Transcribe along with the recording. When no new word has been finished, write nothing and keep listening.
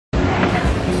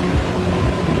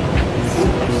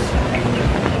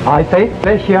I take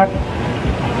pleasure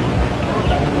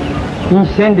in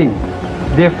sending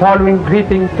the following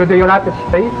greeting to the United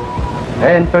States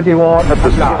and to the world at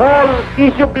large. The whole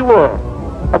issue of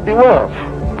the world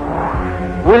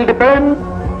will depend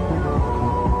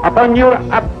upon your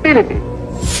ability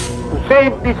to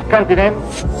save this continent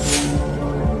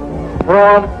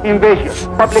from invasion.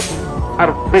 Public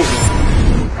are free.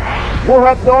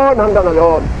 Buhat noon hanggang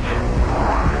ngayon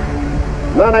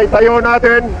na naitayo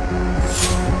natin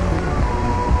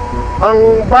ang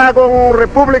bagong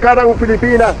Republika ng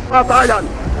Pilipinas. Kamatayan,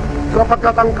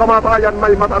 sapagkat ang kamatayan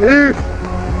may matamis,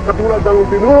 katulad ng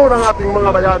binuo ng ating mga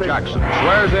bayani. Jackson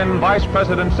swears in Vice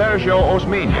President Sergio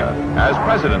Osmeña as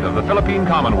President of the Philippine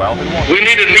Commonwealth in Washington. We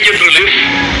need immediate relief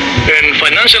and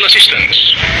financial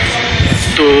assistance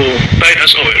to tide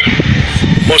us over.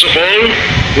 Most of all,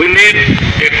 we need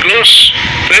a close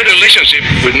trade relationship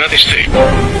with the United States.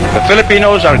 The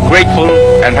Filipinos are grateful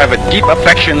and have a deep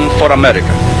affection for America.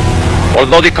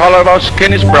 Although the color of our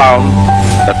skin is brown,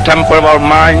 the temper of our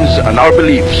minds and our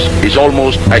beliefs is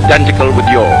almost identical with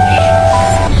yours.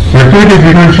 Repeated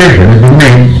denunciation has been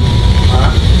made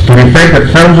to the fact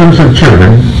that thousands of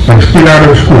children are still out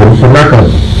of school for lack of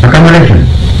accommodation.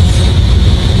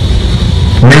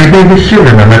 Maybe these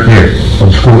children are not yet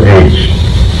of school age.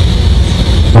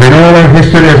 With all our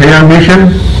history as a young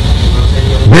nation,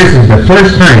 this is the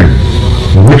first time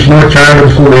in which no child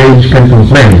of school age can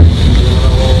complain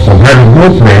of having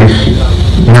no place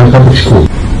in a public school.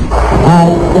 I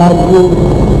shall use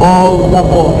all the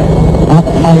force at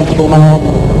my command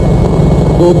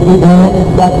to demand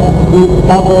that the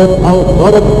sovereign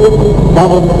authority of this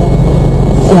government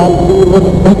shall be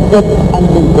respected and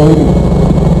maintained.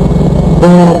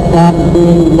 There can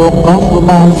be no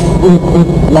compromise with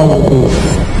its loyalty.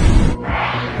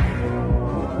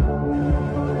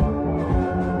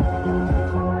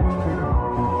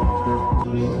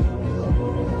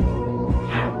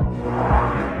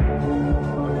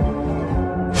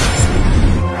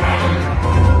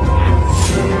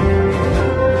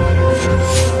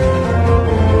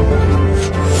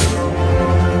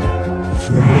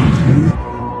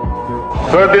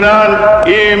 Ferdinand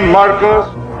E. Marcos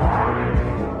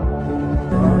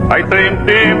ay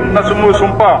taimtim na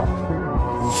sumusumpa.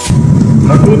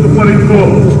 Natutuparin ko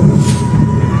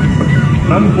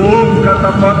ng buong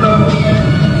katapatan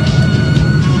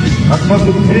at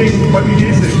matutming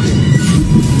pag-iisip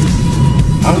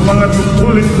ang mga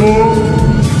tungkulin ko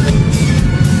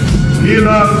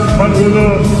bilang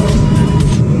Pangulo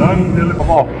ng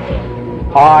Telekomo.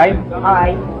 I,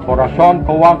 Corazon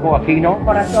Cojuangco Aquino,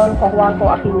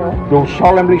 do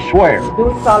solemnly swear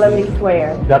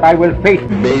that I will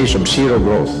faithfully base of zero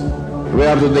growth. We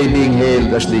are today being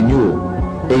hailed as the new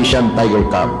Asian Tiger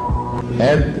Cub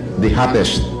and the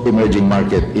hottest emerging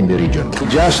market in the region.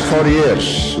 Just 4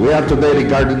 years, we are today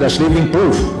regarded as living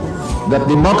proof that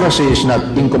democracy is not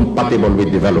incompatible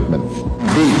with development.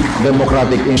 The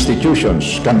democratic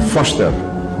institutions can foster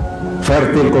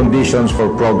fertile conditions for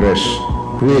progress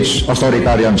which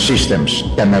authoritarian systems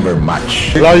can never match.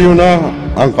 Layo na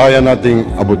ang kaya nating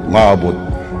maabot.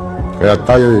 Kaya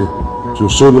tayo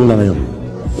susulong na ngayon.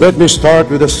 Let me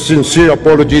start with a sincere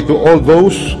apology to all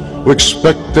those who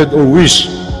expected or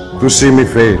wish to see me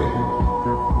fail.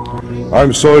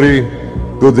 I'm sorry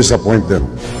to disappoint them.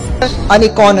 An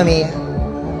economy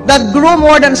that grew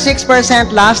more than 6%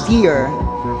 last year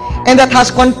and that has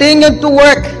continued to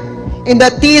work in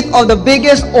the teeth of the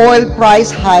biggest oil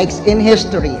price hikes in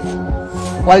history,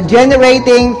 while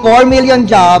generating 4 million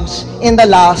jobs in the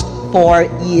last 4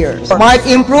 years. Smart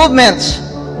improvements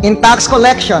in tax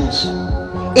collections,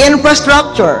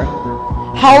 infrastructure,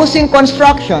 housing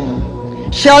construction,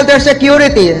 shelter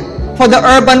security for the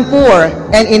urban poor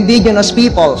and indigenous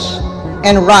peoples,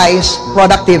 and rice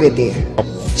productivity.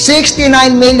 69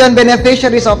 million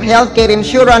beneficiaries of healthcare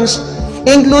insurance,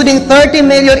 including 30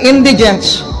 million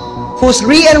indigents whose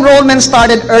re-enrollment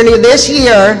started early this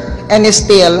year and is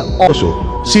still on.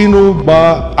 Sino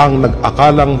ba ang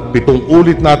nag-akalang 7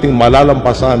 ulit nating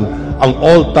malalampasan ang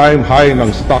all-time high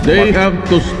ng stock market? They have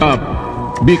to stop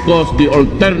because the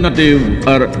alternative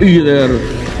are either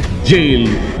jail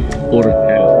or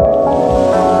hell.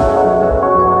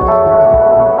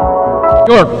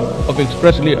 Short of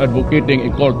expressly advocating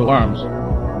a call to arms,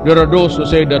 there are those who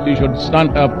say that we should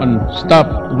stand up and stop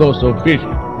those who fish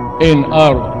in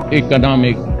our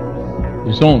economic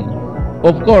zone.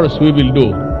 Of course, we will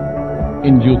do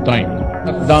in due time.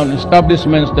 Shut down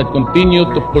establishments that continue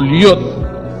to pollute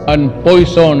and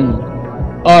poison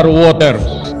our waters.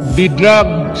 The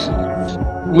drugs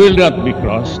will not be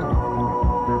crossed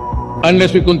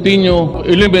unless we continue to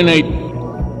eliminate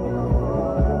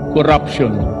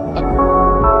corruption.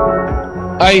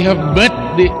 I have met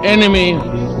the enemy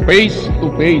face to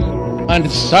face, and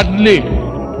sadly,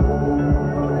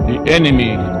 the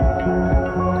enemy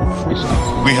is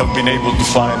us. We have been able to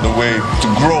find a way to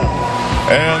grow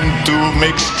and to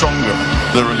make stronger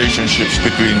the relationships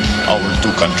between our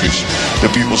two countries, the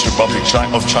People's Republic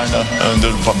of China and the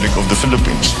Republic of the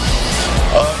Philippines.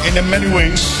 In many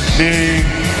ways,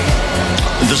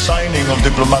 the signing of the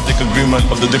diplomatic agreement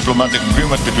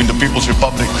between the People's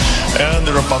Republic and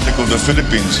the Republic of the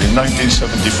Philippines in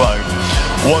 1975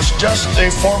 was just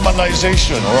a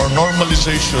formalization or a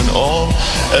normalization of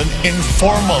an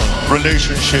informal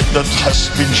relationship that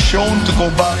has been shown to go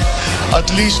back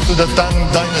at least to the Tang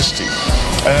Dynasty.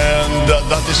 And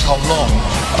that is how long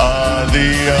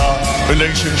the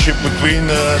relationship between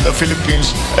the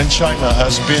Philippines and China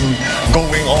has been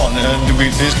going on, and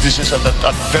this is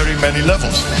at very many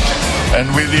levels. And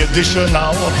with the addition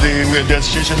now of the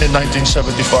decision in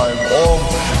 1975 of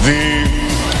the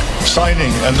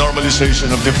signing and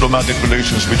normalization of diplomatic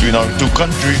relations between our two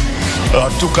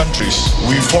countries,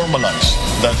 we formalized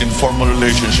that informal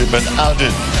relationship and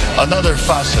added another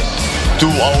facet to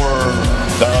our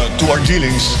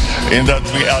dealings, in that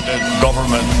we added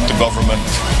government to government,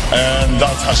 and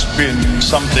that has been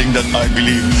something that I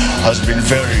believe has been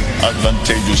very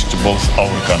advantageous to both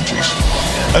our countries.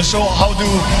 And so how do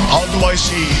I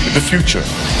see the future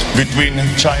between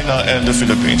China and the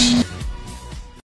Philippines?